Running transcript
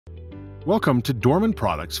Welcome to Dorman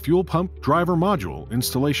Products Fuel Pump Driver Module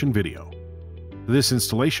installation video. This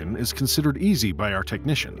installation is considered easy by our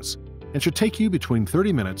technicians and should take you between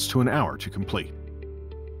 30 minutes to an hour to complete.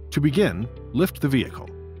 To begin, lift the vehicle.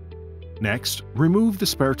 Next, remove the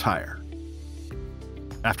spare tire.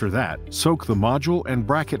 After that, soak the module and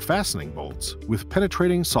bracket fastening bolts with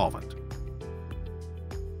penetrating solvent.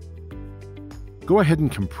 Go ahead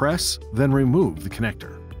and compress, then remove the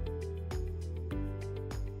connector.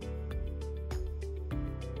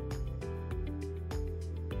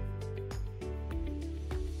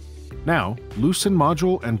 Now, loosen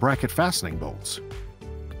module and bracket fastening bolts.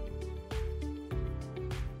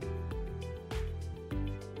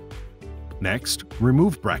 Next,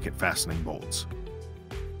 remove bracket fastening bolts.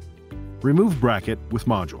 Remove bracket with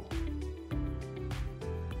module.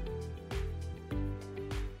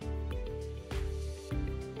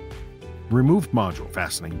 Remove module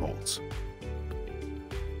fastening bolts.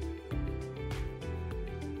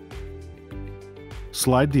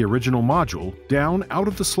 Slide the original module down out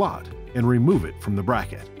of the slot and remove it from the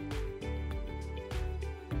bracket.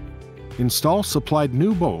 Install supplied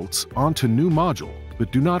new bolts onto new module,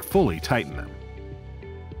 but do not fully tighten them.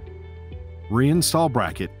 Reinstall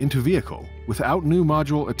bracket into vehicle without new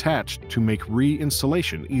module attached to make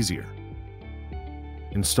reinstallation easier.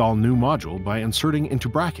 Install new module by inserting into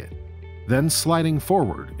bracket, then sliding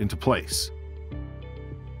forward into place.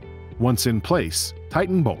 Once in place,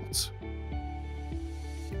 tighten bolts.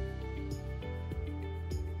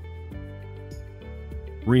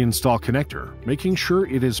 Reinstall connector, making sure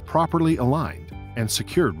it is properly aligned and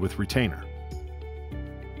secured with retainer.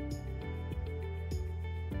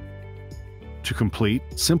 To complete,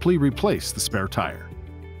 simply replace the spare tire.